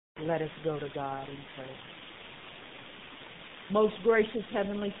Let us go to God in prayer. Most gracious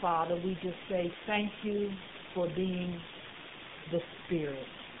Heavenly Father, we just say thank you for being the Spirit.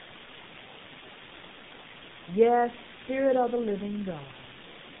 Yes, Spirit of the living God,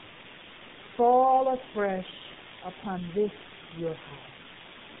 fall afresh upon this your house.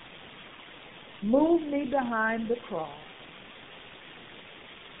 Move me behind the cross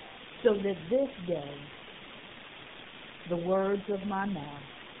so that this day the words of my mouth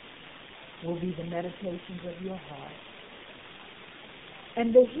will be the meditations of your heart,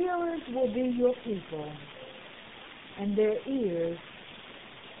 and the hearers will be your people, and their ears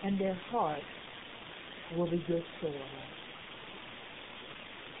and their hearts will be good soil.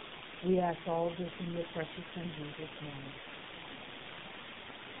 We ask all this in your precious Son Jesus' name.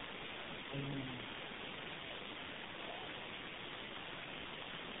 Amen.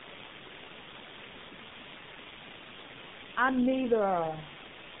 I'm neither a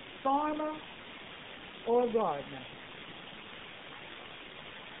farmer or a gardener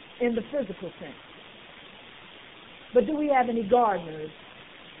in the physical sense. But do we have any gardeners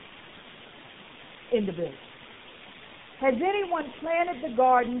in the building? Has anyone planted the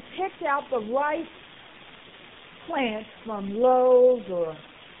garden, picked out the right plants from Lowe's or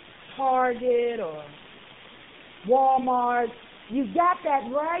Target or Walmart? You got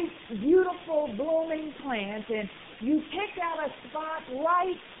that right, beautiful, blooming plant, and you picked out a spot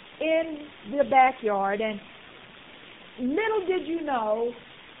right in the backyard, and little did you know,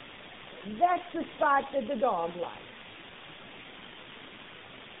 that's the spot that the dog likes.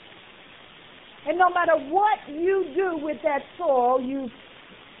 And no matter what you do with that soil, you've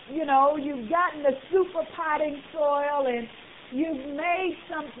gotten the super potting soil, and you've made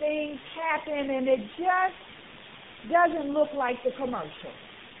some things happen, and it just doesn't look like the commercial.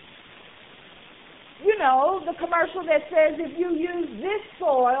 You know, the commercial that says if you use this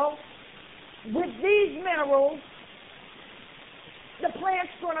soil with these minerals, the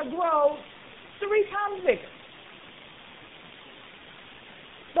plant's going to grow 3 times bigger.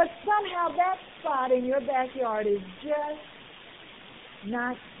 But somehow that spot in your backyard is just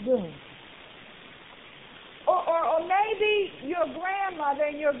not doing. Or maybe your grandmother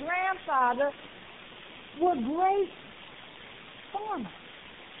and your grandfather were great farmers.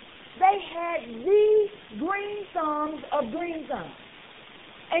 They had the green thumbs of green thumbs.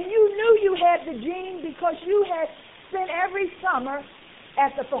 And you knew you had the gene because you had spent every summer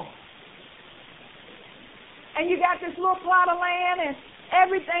at the farm. And you got this little plot of land, and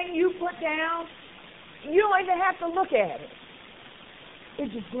everything you put down, you don't even have to look at it.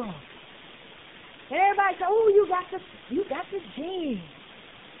 It just grows. And everybody says, "Oh, you got the gene.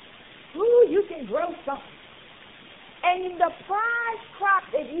 Ooh, you can grow something." And the prize crop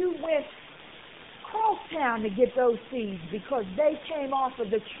that you went cross town to get those seeds because they came off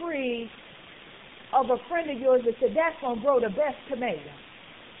of the tree of a friend of yours that said, "That's going to grow the best tomato."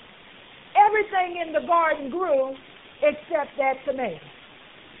 Everything in the garden grew except that tomato.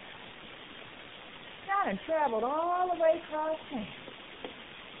 I done traveled all the way across town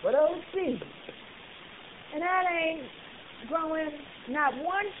for those seeds. And that ain't growing, not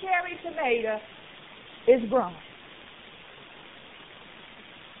one cherry tomato is growing.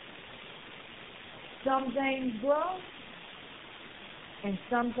 Some things grow, and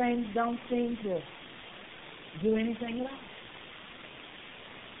some things don't seem to do anything at all.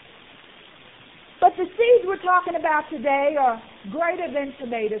 But the seeds we're talking about today are greater than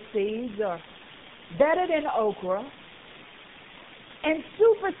tomato seeds, or better than okra, and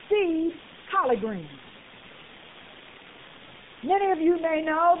supersede collard greens. Many of you may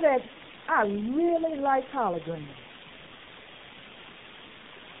know that I really like collard greens.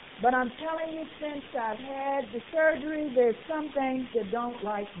 But I'm telling you, since I've had the surgery, there's some things that don't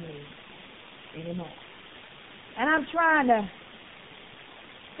like me anymore. And I'm trying to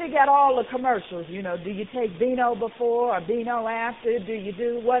figure out all the commercials. You know, do you take Beano before or Beano after? Do you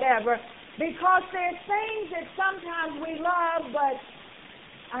do whatever? Because there's things that sometimes we love, but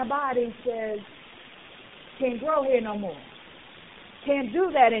our body says, can't grow here no more. Can't do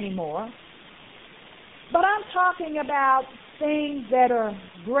that anymore. But I'm talking about things that are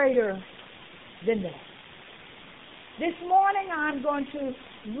greater than that. This morning I'm going to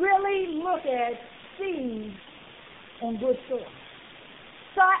really look at seeds on good soil.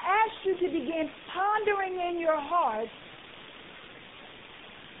 So I ask you to begin pondering in your heart,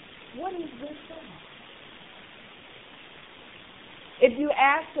 what is good soil? If you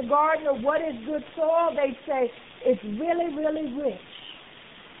ask the gardener what is good soil, they say it's really, really rich.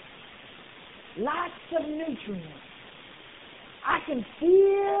 Lots of nutrients. I can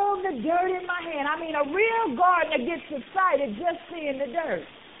feel the dirt in my hand. I mean, a real gardener gets excited just seeing the dirt.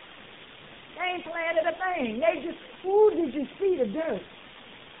 ain't planted a thing. They just, ooh, did you see the dirt?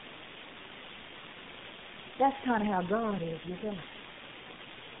 That's kind of how God is with us.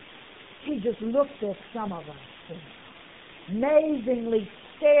 He just looks at some of us and amazingly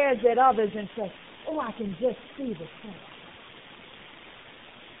stares at others and says, oh, I can just see the sun.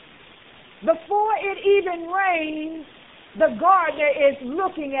 Before it even rains, the gardener is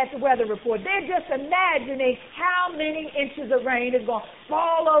looking at the weather report. They're just imagining how many inches of rain is going to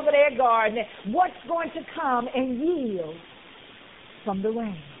fall over their garden and what's going to come and yield from the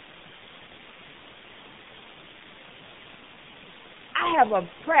rain. I have a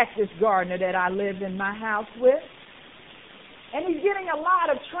practice gardener that I live in my house with, and he's getting a lot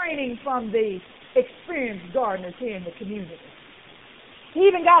of training from the experienced gardeners here in the community. He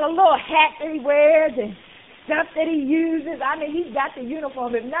even got a little hat that he wears and stuff that he uses. I mean, he's got the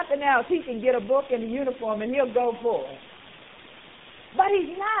uniform. If nothing else, he can get a book and a uniform and he'll go for it. But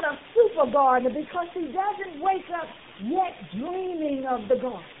he's not a super gardener because he doesn't wake up yet dreaming of the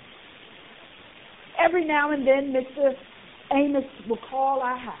garden. Every now and then, Mr. Amos will call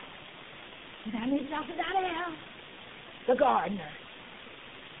our house. And I need something down there. The gardener.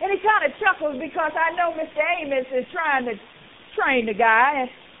 And he kind of chuckles because I know Mr. Amos is trying to train the guy. And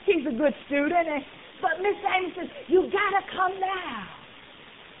he's a good student. But Mr. Amos says, you got to come now.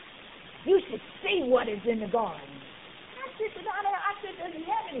 You should see what is in the garden. I said, does he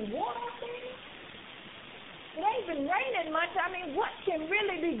have any water up there? It ain't been raining much. I mean, what can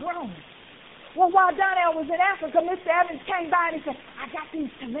really be grown? Well, while Donnell was in Africa, Mr. Evans came by and he said, I got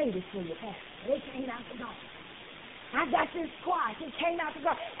these tomatoes for you, Pastor. They came out the garden. I got this squash. It came out the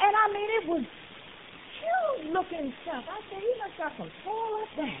garden. And I mean, it was huge-looking stuff. I said, he must got some soil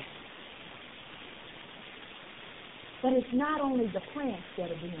up there. But it's not only the plants that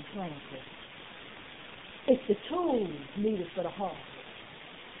are being planted. It's the tools needed for the harvest.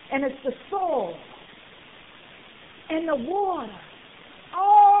 And it's the soil and the water.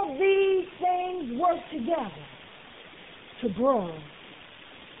 All these things work together to grow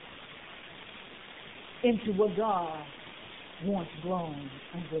into what God wants grown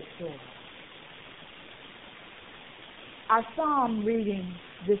on good soil. Our psalm reading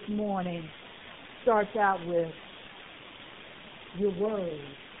this morning starts out with, your word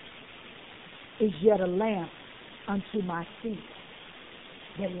is yet a lamp unto my feet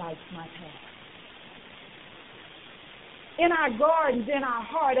that lights my path. In our gardens, in our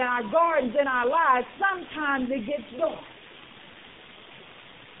heart, in our gardens, in our lives, sometimes it gets dark.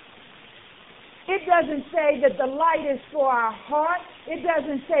 It doesn't say that the light is for our heart. It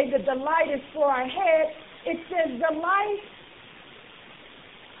doesn't say that the light is for our head. It says the light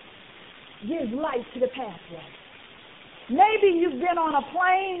gives light to the pathway. Maybe you've been on a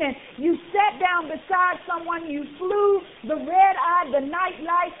plane and you sat down beside someone, you flew the red-eye, the night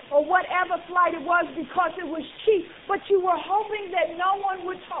light, or whatever flight it was because it was cheap, but you were hoping that no one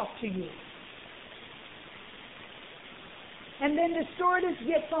would talk to you. And then the stewardess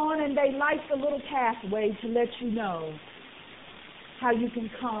gets on and they light the little pathway to let you know how you can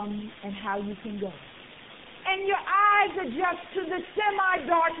come and how you can go. And your eyes adjust to the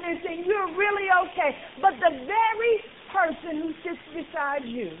semi-darkness and you're really okay. But the very person who sits beside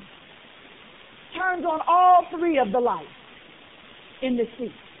you turns on all three of the lights in the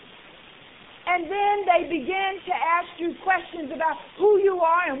seat. And then they begin to ask you questions about who you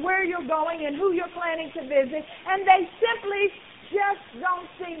are and where you're going and who you're planning to visit. And they simply just don't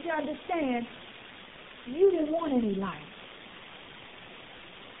seem to understand you didn't want any light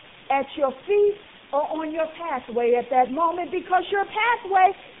at your feet or on your pathway at that moment, because your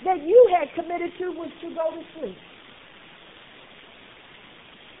pathway that you had committed to was to go to sleep.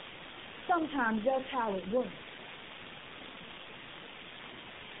 Sometimes that's how it works.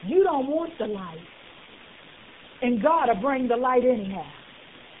 You don't want the light, and God will bring the light anyhow.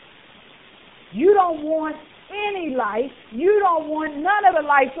 You don't want any light. You don't want none of the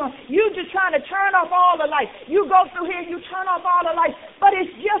lights on. You're just trying to turn off all the lights. You go through here, you turn off all the lights, but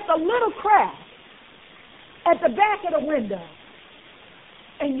it's just a little crack at the back of the window,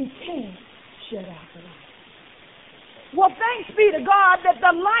 and you can't shut out the light. Well, thanks be to God that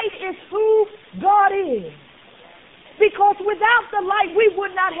the light is who God is. Because without the light, we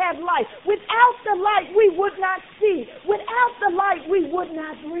would not have life. Without the light, we would not see. Without the light, we would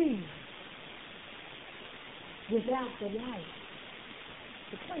not breathe. Without the light,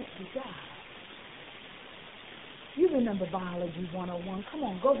 the plants would die. You remember Biology 101. Come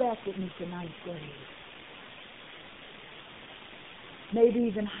on, go back with me to 9th grade. Maybe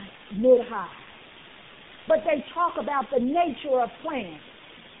even mid-high. But they talk about the nature of plants.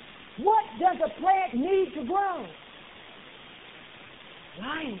 What does a plant need to grow?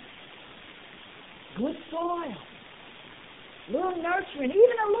 Light. good soil, little nurturing,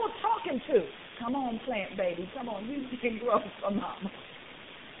 even a little talking to. Come on, plant baby. Come on, you can grow for mama.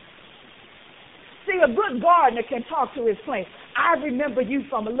 See, a good gardener can talk to his plant. I remember you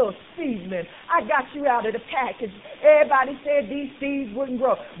from a little seedling. I got you out of the package. Everybody said these seeds wouldn't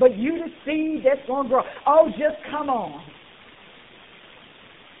grow, but you the seed that's going to grow. Oh, just come on.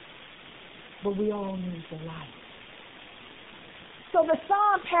 But we all need the light. So the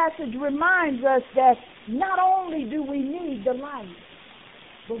Psalm passage reminds us that not only do we need the light,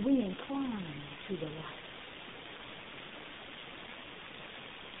 but we incline to the light.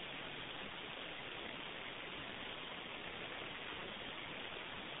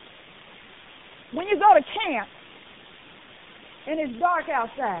 When you go to camp and it's dark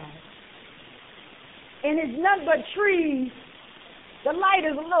outside and it's nothing but trees, the light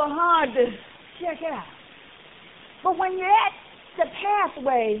is a little hard to check out. But when you're at the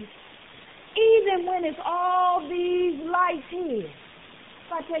pathway, even when it's all these lights here,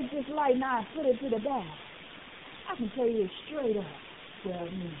 if I take this light now and put it to the back, I can tell you straight up where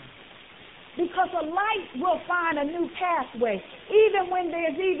it is. Because a light will find a new pathway. Even when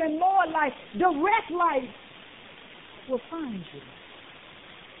there's even more light, direct light will find you.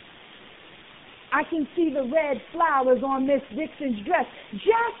 I can see the red flowers on Miss Dixon's dress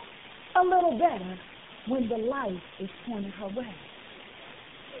just a little better when the light is pointed her way.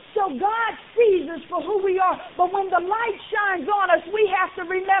 So God sees us for who we are, but when the light shines on us, we have to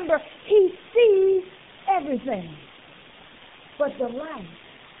remember He sees everything. But the light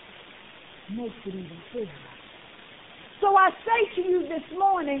makes it even clearer. So I say to you this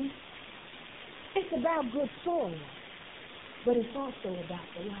morning, it's about good soil, but it's also about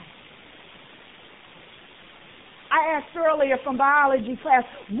the light. I asked earlier from biology class,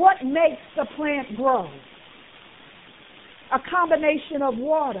 what makes the plant grow? A combination of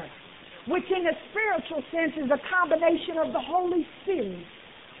water, which in a spiritual sense is a combination of the Holy Spirit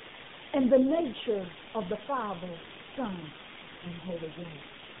and the nature of the Father, Son, and Holy Ghost.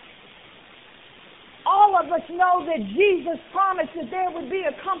 All of us know that Jesus promised that there would be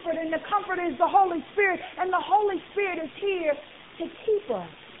a comfort, and the comfort is the Holy Spirit, and the Holy Spirit is here to keep us,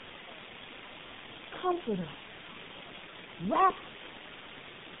 comfort us, wrap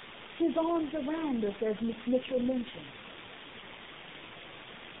His arms around us, as Ms. Mitchell mentioned.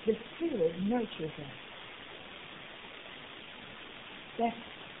 The Spirit nurtures us. That's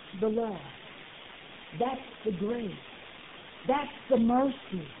the love. That's the grace. That's the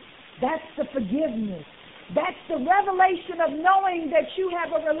mercy. That's the forgiveness. That's the revelation of knowing that you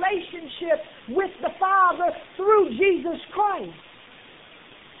have a relationship with the Father through Jesus Christ.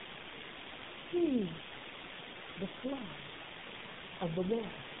 He's the flow of the water.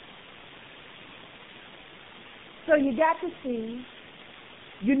 So you got to see.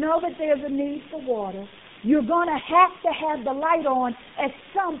 You know that there's a need for water. You're going to have the light on at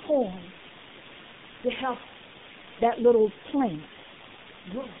some point to help that little plant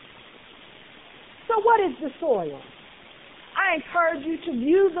grow. So what is the soil? I encourage you to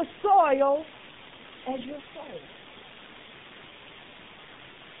view the soil as your soul.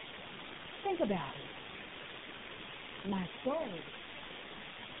 Think about it. My soul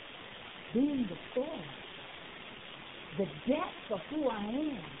being the soil. The depth of who I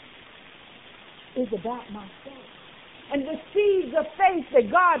am is about my soul. And the seeds of faith that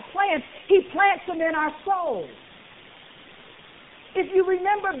God plants, He plants them in our souls. If you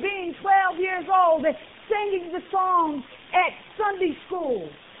remember being 12 years old and singing the songs at Sunday school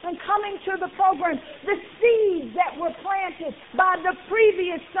and coming to the program, the seeds that were planted by the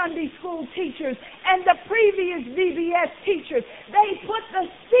previous Sunday school teachers and the previous VBS teachers, they put the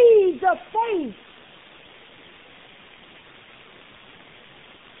seeds of faith.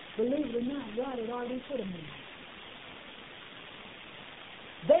 Believe it or not, God had already put them in.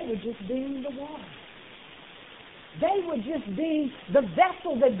 They were just being the water. They were just being the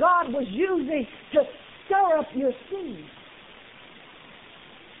vessel that God was using to stir up your seed.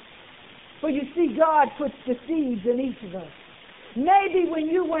 For you see, God puts the seeds in each of us. Maybe when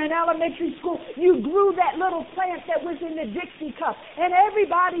you were in elementary school, you grew that little plant that was in the Dixie cup, and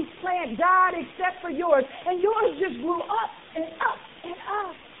everybody's plant died except for yours, and yours just grew up and up and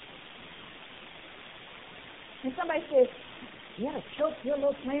up. And somebody says, you ought to choke your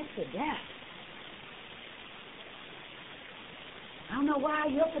little plant to death. I don't know why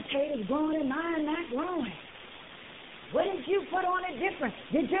your potato's growing and mine not growing. What did you put on it different?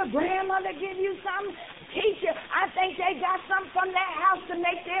 Did your grandmother give you something? Teacher, I think they got something from their house to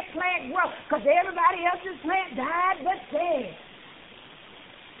make their plant grow, because everybody else's plant died but theirs.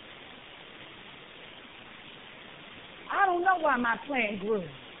 I don't know why my plant grew.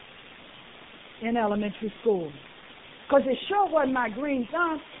 in elementary school. Because it sure wasn't my green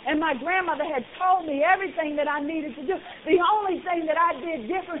thumb. And my grandmother had told me everything that I needed to do. The only thing that I did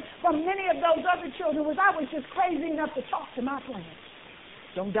different from many of those other children was I was just crazy enough to talk to my plants.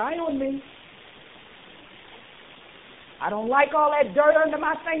 Don't die on me. I don't like all that dirt under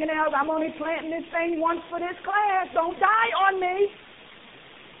my fingernails. I'm only planting this thing once for this class. Don't die on me.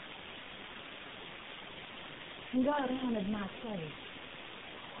 And God honored my faith.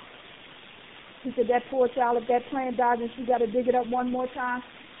 He said, that poor child, if that plant dies and she got to dig it up one more time,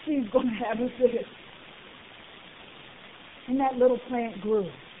 she's going to have a fit. And that little plant grew.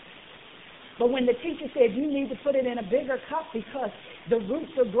 But when the teacher said, you need to put it in a bigger cup because the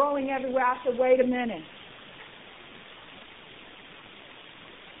roots are growing everywhere, I said, wait a minute.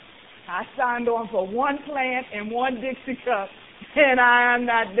 I signed on for one plant and one Dixie cup, and I am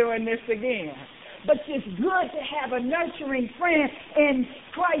not doing this again. But it's good to have a nurturing friend in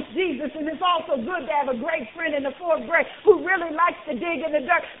Christ Jesus, and it's also good to have a great friend in the fourth grade who really likes to dig in the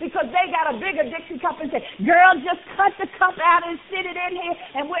dirt because they got a bigger Dixie cup and say, girl, just cut the cup out and sit it in here,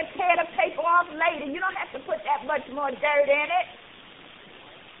 and we'll tear the paper off later. You don't have to put that much more dirt in it.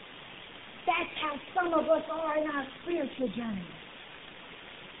 That's how some of us are in our spiritual journey.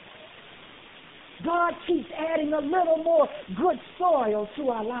 God keeps adding a little more good soil to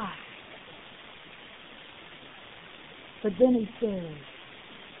our lives. But then he says,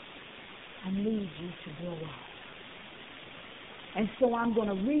 I need you to grow up. And so I'm going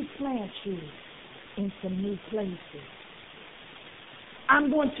to replant you in some new places.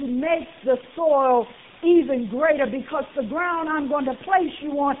 I'm going to make the soil even greater because the ground I'm going to place you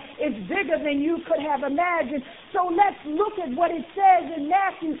on is bigger than you could have imagined. So let's look at what it says in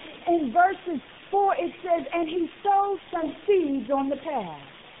Matthew. In verses 4, it says, and he sowed some seeds on the path,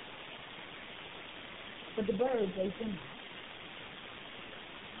 but the birds ate them.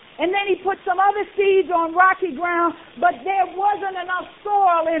 And then he put some other seeds on rocky ground, but there wasn't enough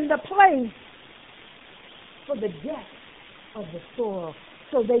soil in the place for the depth of the soil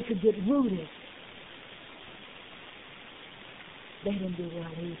so they could get rooted. They didn't do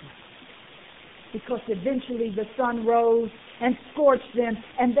well either, because eventually the sun rose and scorched them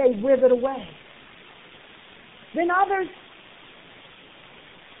and they withered away. Then others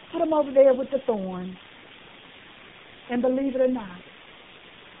put them over there with the thorns. And believe it or not,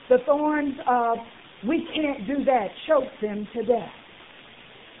 the thorns of we can't do that choked them to death.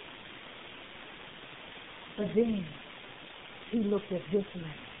 But then he looked at this land.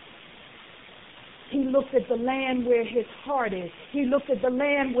 He looked at the land where his heart is. He looked at the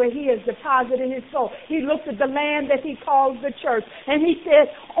land where he has deposited his soul. He looked at the land that he calls the church. And he said,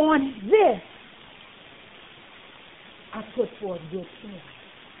 on this, I put forth good soil.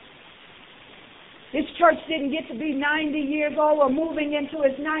 This church didn't get to be 90 years old or moving into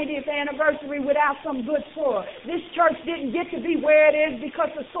its 90th anniversary without some good soil. This church didn't get to be where it is because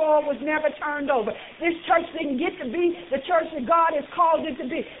the soil was never turned over. This church didn't get to be the church that God has called it to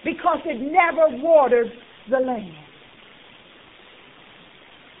be because it never watered the land.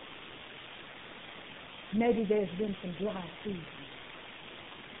 Maybe there's been some dry seasons.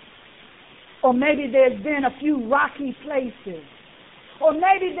 Or maybe there's been a few rocky places. Or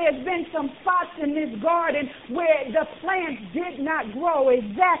maybe there's been some spots in this garden where the plants did not grow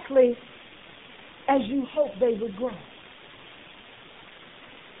exactly as you hoped they would grow.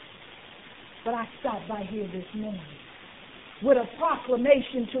 But I stopped by here this morning with a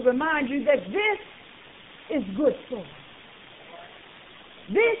proclamation to remind you that this is good soil.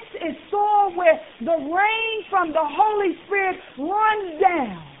 This is soil where the rain from the Holy Spirit runs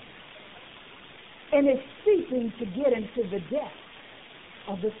down and is seeping to get into the depths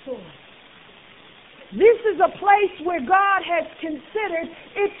of the soil. This is a place where God has considered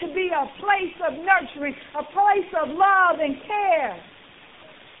it to be a place of nurturing, a place of love and care.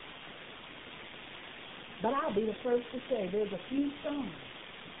 But I'll be the first to say there's a few stones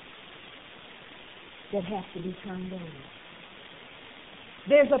that have to be turned over.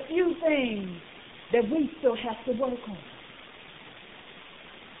 There's a few things that we still have to work on.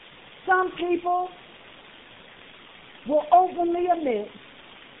 Some people will openly admit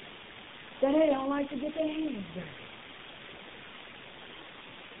that they don't like to get their hands dirty.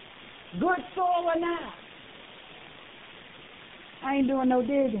 Good soil or not, I ain't doing no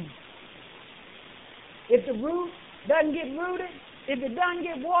digging. If the root doesn't get rooted, if it doesn't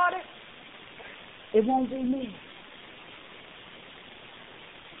get watered, it won't be me.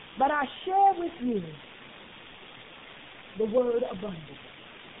 But I share with you the word abundance.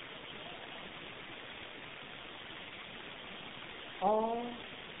 All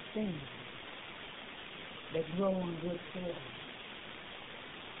things that grow on good soil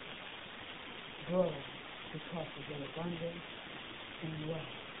grow because of the abundance and love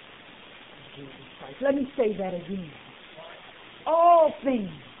of Jesus Christ. Let me say that again. All things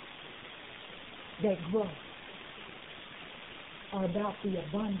that grow are about the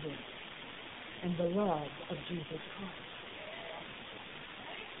abundance and the love of Jesus Christ.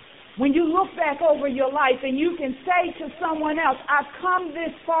 When you look back over your life and you can say to someone else, I've come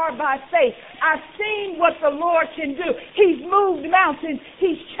this far by faith. I've seen what the Lord can do. He's moved mountains.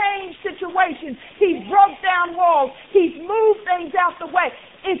 He's changed situations. He's broke down walls. He's moved things out the way.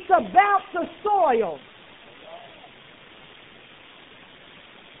 It's about the soil.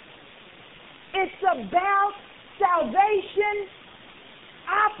 It's about salvation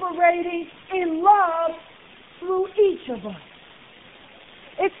operating in love through each of us.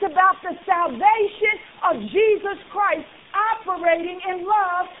 It's about the salvation of Jesus Christ operating in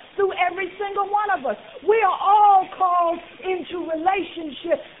love through every single one of us. We are all called into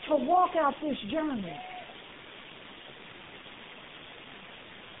relationship to walk out this journey.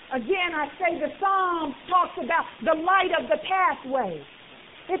 Again, I say the Psalm talks about the light of the pathway.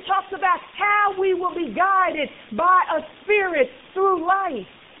 It talks about how we will be guided by a spirit through life,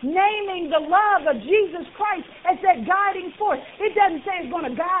 naming the love of Jesus Christ as that guiding force. It doesn't say it's going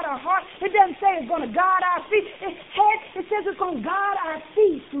to guide our heart. It doesn't say it's going to guide our feet. It says it's going to guide our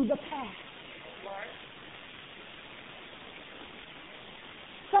feet through the path.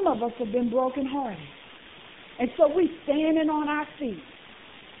 Some of us have been brokenhearted. And so we standing on our feet,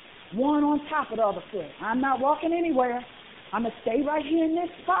 one on top of the other foot. I'm not walking anywhere. I'm going to stay right here in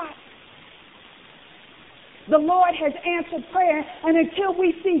this spot. The Lord has answered prayer, and until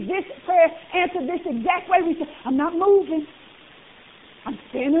we see this prayer answered this exact way, we say, I'm not moving. I'm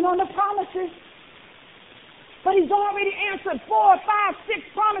standing on the promises. But He's already answered 4, 5,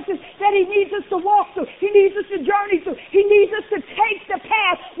 6 promises that He needs us to walk through. He needs us to journey through. He needs us to take the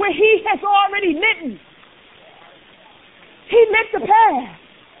path where He has already lit. He lit the path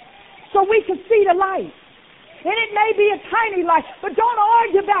so we can see the light. And it may be a tiny light, but don't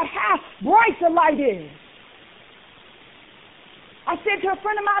argue about how bright the light is. I said to a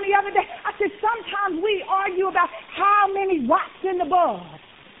friend of mine the other day, I said, sometimes we argue about how many watts in the bulb.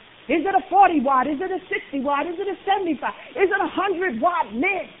 Is it a 40 watt? Is it a 60 watt? Is it a 75? Is it a 100 watt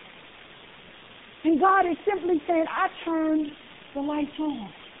lit? And God is simply saying, I turned the lights on.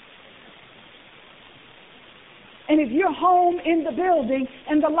 And if you're home in the building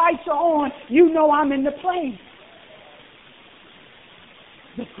and the lights are on, you know I'm in the place.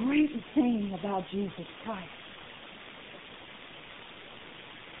 The great thing about Jesus Christ,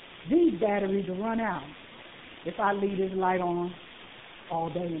 these batteries will run out if I leave this light on all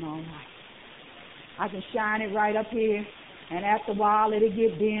day and all night. I can shine it right up here, and after a while it'll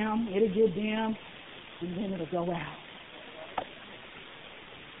get dim, and then it'll go out.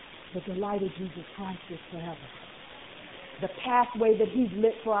 But the light of Jesus Christ is forever. The pathway that He's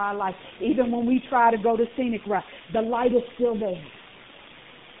lit for our life, even when we try to go the scenic route, the light is still there.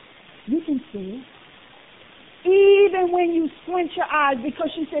 You can see it. Even when you squint your eyes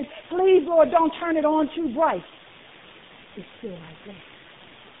because she says, please, Lord, don't turn it on too bright. It's still right there.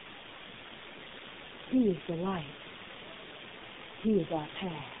 He is the light. He is our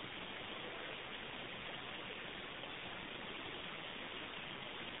path.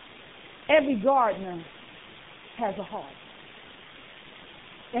 Every gardener has a heart.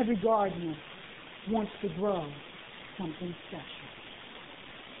 Every gardener wants to grow something special.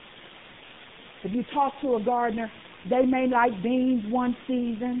 If you talk to a gardener, they may like beans one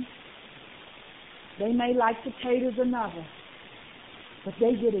season. They may like potatoes another. But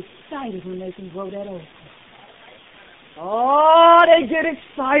they get excited when they can grow that okra. Oh, they get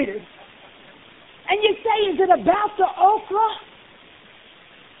excited. And you say, is it about the okra?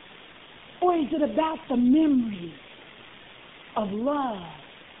 Or is it about the memory of love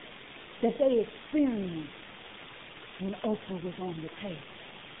that they experienced when okra was on the table?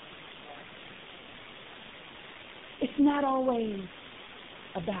 It's not always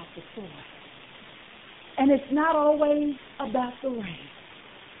about the soil. And it's not always about the rain.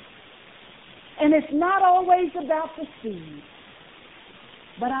 And it's not always about the seed.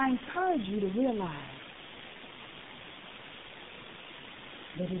 But I encourage you to realize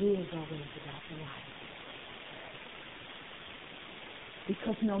that it is always about the life.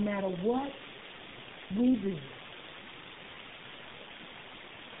 Because no matter what we do,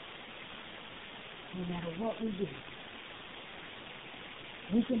 no matter what we do,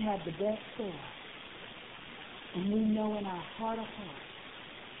 we can have the best soil. And we know in our heart of hearts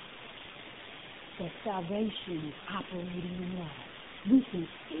that salvation is operating in love. We can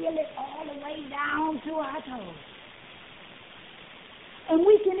feel it all the way down to our toes. And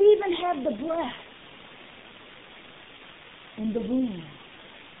we can even have the breath in the womb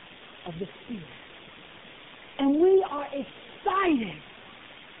of the Spirit. And we are excited.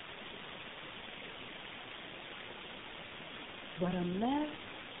 But unless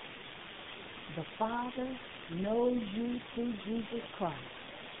the Father knows you through Jesus Christ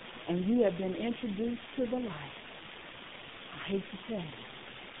and you have been introduced to the light, I hate to tell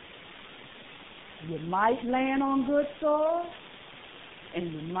you, you might land on good soil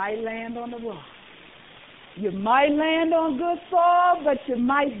and you might land on the rock. You might land on good soil, but you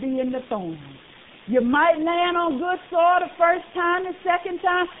might be in the thorns. You might land on good soil the first time, the second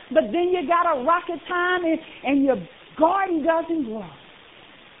time, but then you got a rocky time and your garden doesn't grow.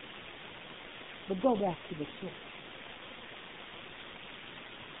 But go back to the source.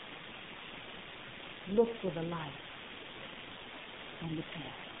 Look for the light on the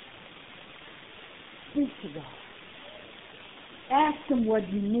path. Speak to God. Ask Him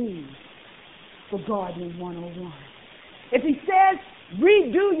what you need for Gardening 101. If He says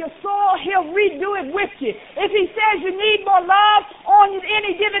redo your soil, He'll redo it with you. If He says you need more love on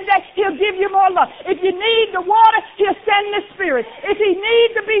any given day, He'll give you more love. If you need the water, He'll send the Spirit. If He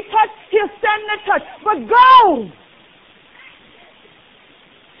needs to be touched, He'll send the touch. But go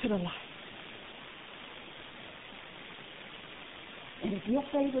to the light. And if your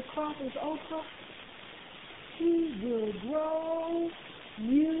favorite crop is okra, He will grow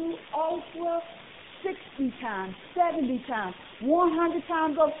you okra 60 times, 70 times, 100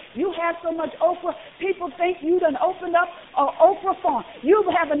 times over. You have so much okra, people think you done opened up an okra farm. You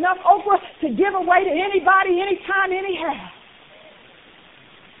have enough okra to give away to anybody, anytime, anyhow.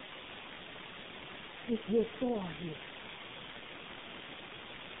 It's your soil here.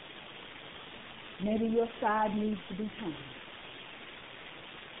 Maybe your side needs to be turned.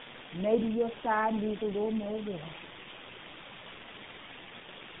 Maybe your side needs a little more water.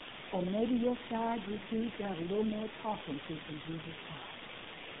 Or maybe your side just needs to have a little more talking to from Jesus Christ.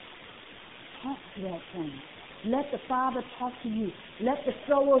 Talk to that thing. Let the Father talk to you. Let the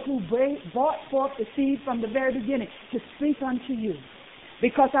sower who brought forth the seed from the very beginning to speak unto you.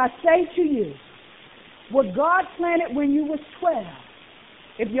 Because I say to you, what God planted when you was 12,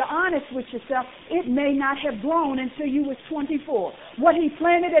 if you're honest with yourself, it may not have grown until you was 24. What He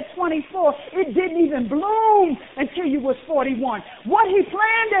planted at 24, it didn't even bloom until you was 41. What He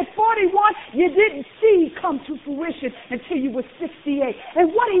planted at 41, you didn't see come to fruition until you was 68. And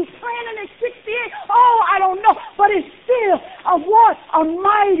what He's planted at 68, oh, I don't know, but it's still a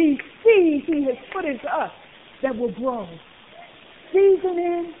mighty seed He has put into us that will grow season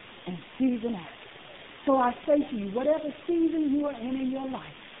in and season out. So I say to you, whatever season you are in your life,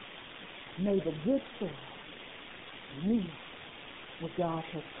 may the good soil yield what God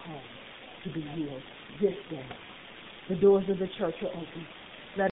has called to be healed this day. The doors of the church are open.